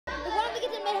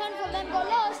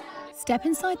Step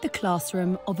inside the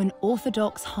classroom of an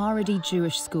Orthodox Haredi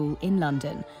Jewish school in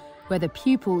London, where the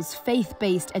pupils'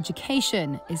 faith-based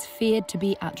education is feared to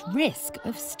be at risk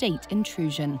of state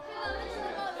intrusion.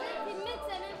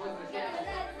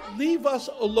 Leave us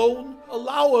alone,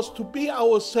 allow us to be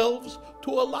ourselves, to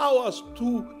allow us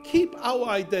to keep our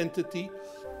identity.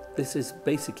 This is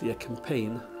basically a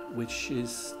campaign which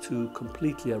is to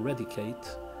completely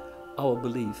eradicate our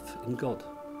belief in God.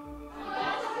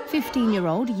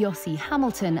 15-year-old Yossi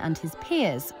Hamilton and his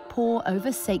peers pore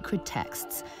over sacred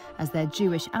texts, as their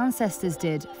Jewish ancestors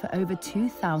did for over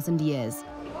 2,000 years.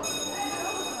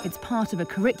 It's part of a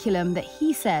curriculum that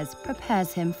he says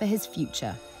prepares him for his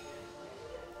future.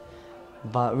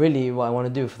 But really, what I want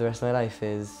to do for the rest of my life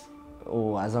is,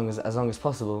 or as long as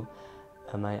possible,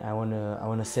 I want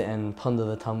to sit and ponder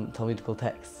the Talmudical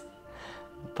texts.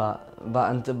 But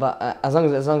as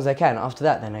long as I can, after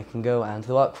that, then I can go out into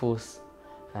the workforce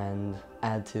and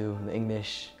add to the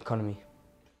English economy.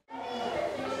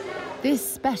 This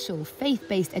special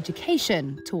faith-based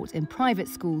education, taught in private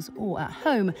schools or at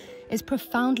home, is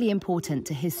profoundly important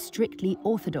to his strictly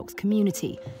Orthodox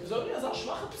community.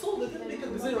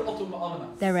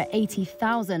 There are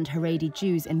 80,000 Haredi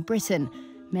Jews in Britain,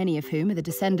 many of whom are the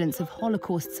descendants of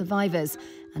Holocaust survivors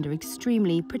and are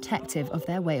extremely protective of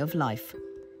their way of life.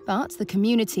 But the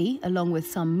community, along with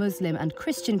some Muslim and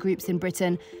Christian groups in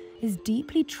Britain, is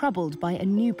deeply troubled by a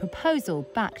new proposal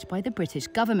backed by the British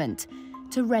government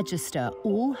to register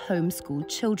all homeschooled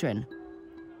children.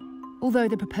 Although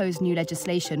the proposed new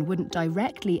legislation wouldn't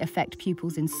directly affect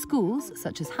pupils in schools,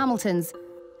 such as Hamilton's,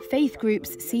 faith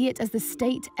groups see it as the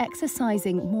state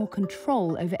exercising more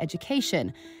control over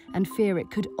education and fear it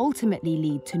could ultimately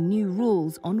lead to new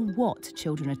rules on what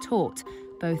children are taught,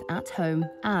 both at home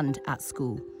and at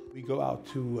school. We go out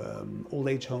to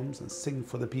old-age homes and sing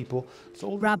for the people.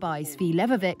 Rabbi Zvi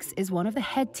Levovics is one of the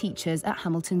head teachers at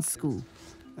Hamilton's school.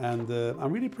 And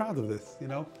I'm really proud of this, you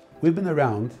know. We've been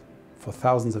around for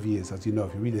thousands of years, as you know,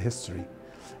 if you read the history.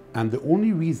 And the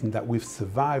only reason that we've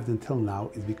survived until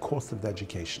now is because of the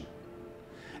education.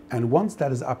 And once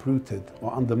that is uprooted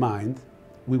or undermined,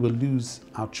 we will lose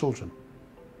our children.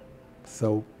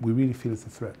 So we really feel it's a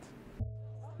threat.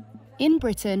 In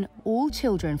Britain, all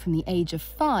children from the age of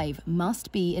 5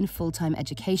 must be in full-time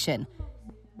education.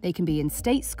 They can be in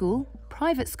state school,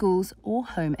 private schools, or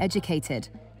home educated.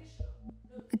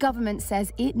 The government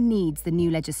says it needs the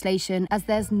new legislation as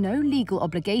there's no legal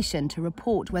obligation to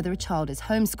report whether a child is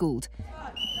homeschooled.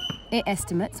 It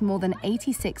estimates more than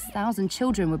 86,000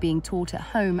 children were being taught at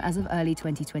home as of early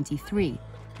 2023.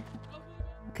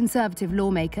 Conservative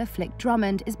lawmaker Flick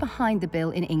Drummond is behind the bill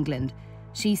in England.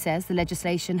 She says the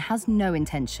legislation has no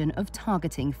intention of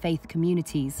targeting faith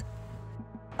communities.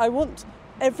 I want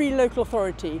every local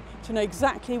authority to know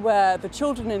exactly where the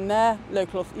children in their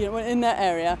local, in their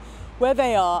area, where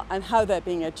they are and how they're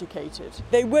being educated.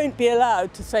 They won't be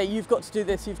allowed to say, you've got to do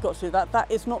this, you've got to do that. That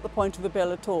is not the point of the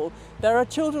bill at all. There are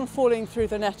children falling through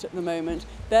the net at the moment.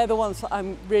 They're the ones that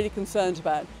I'm really concerned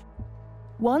about.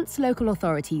 Once local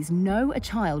authorities know a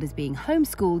child is being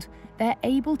homeschooled, they're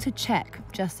able to check,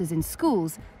 just as in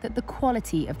schools, that the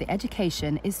quality of the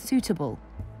education is suitable.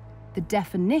 The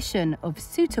definition of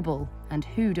suitable and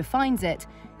who defines it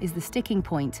is the sticking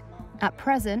point. At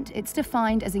present, it's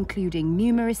defined as including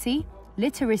numeracy,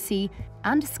 literacy,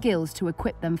 and skills to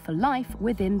equip them for life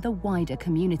within the wider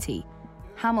community.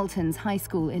 Hamilton's High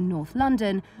School in North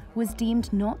London was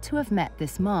deemed not to have met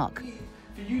this mark.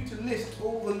 For you to list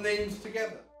all the names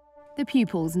together. The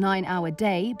pupil's 9-hour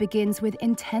day begins with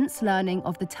intense learning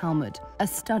of the Talmud, a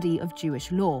study of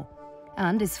Jewish law,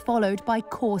 and is followed by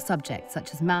core subjects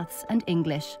such as maths and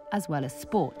English, as well as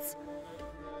sports.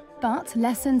 But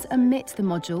lessons omit the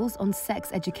modules on sex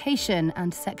education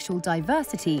and sexual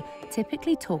diversity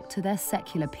typically taught to their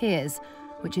secular peers,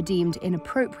 which are deemed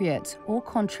inappropriate or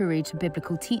contrary to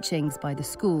biblical teachings by the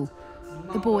school.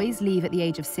 The boys leave at the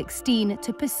age of 16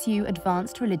 to pursue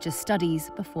advanced religious studies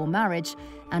before marriage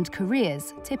and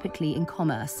careers, typically in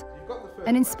commerce.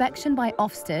 An inspection by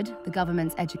Ofsted, the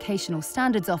government's educational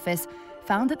standards office,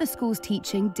 found that the school's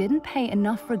teaching didn't pay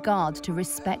enough regard to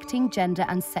respecting gender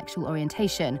and sexual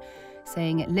orientation,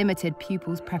 saying it limited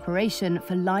pupils' preparation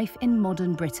for life in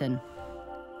modern Britain.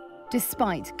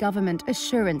 Despite government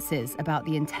assurances about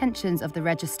the intentions of the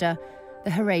register,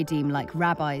 the Haredim, like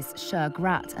rabbis Sher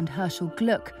Grat and Herschel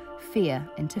Gluck, fear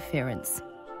interference.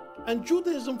 And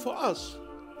Judaism for us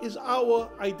is our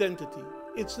identity.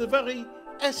 It's the very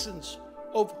essence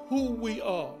of who we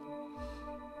are.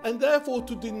 And therefore,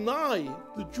 to deny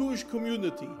the Jewish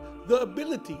community the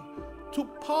ability to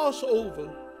pass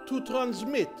over, to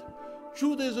transmit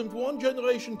Judaism from one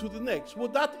generation to the next. Well,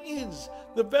 that is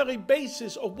the very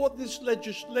basis of what this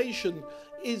legislation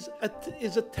is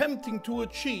attempting to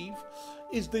achieve,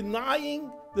 is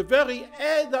denying the very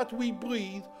air that we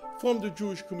breathe from the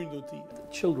Jewish community.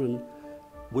 Children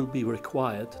will be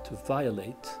required to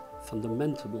violate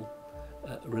fundamental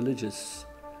religious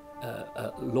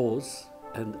laws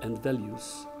and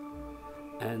values,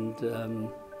 and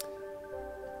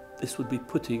this would be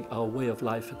putting our way of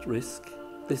life at risk.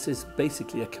 This is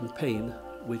basically a campaign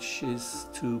which is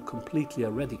to completely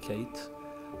eradicate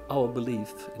our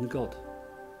belief in God.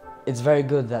 It's very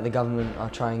good that the government are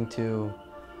trying to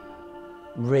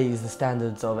raise the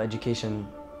standards of education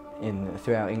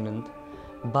throughout England,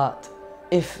 but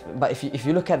if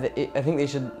you look at I think they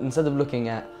should, instead of looking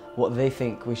at what they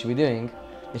think we should be doing,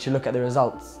 they should look at the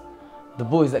results. The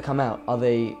boys that come out, are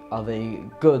they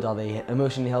good? Are they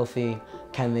emotionally healthy?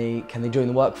 Can they join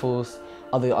the workforce?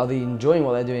 Are they enjoying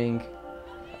what they're doing,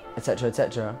 etc.,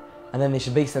 etc.? And then they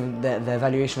should base their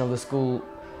evaluation of the school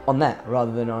on that,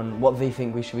 rather than on what they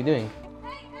think we should be doing.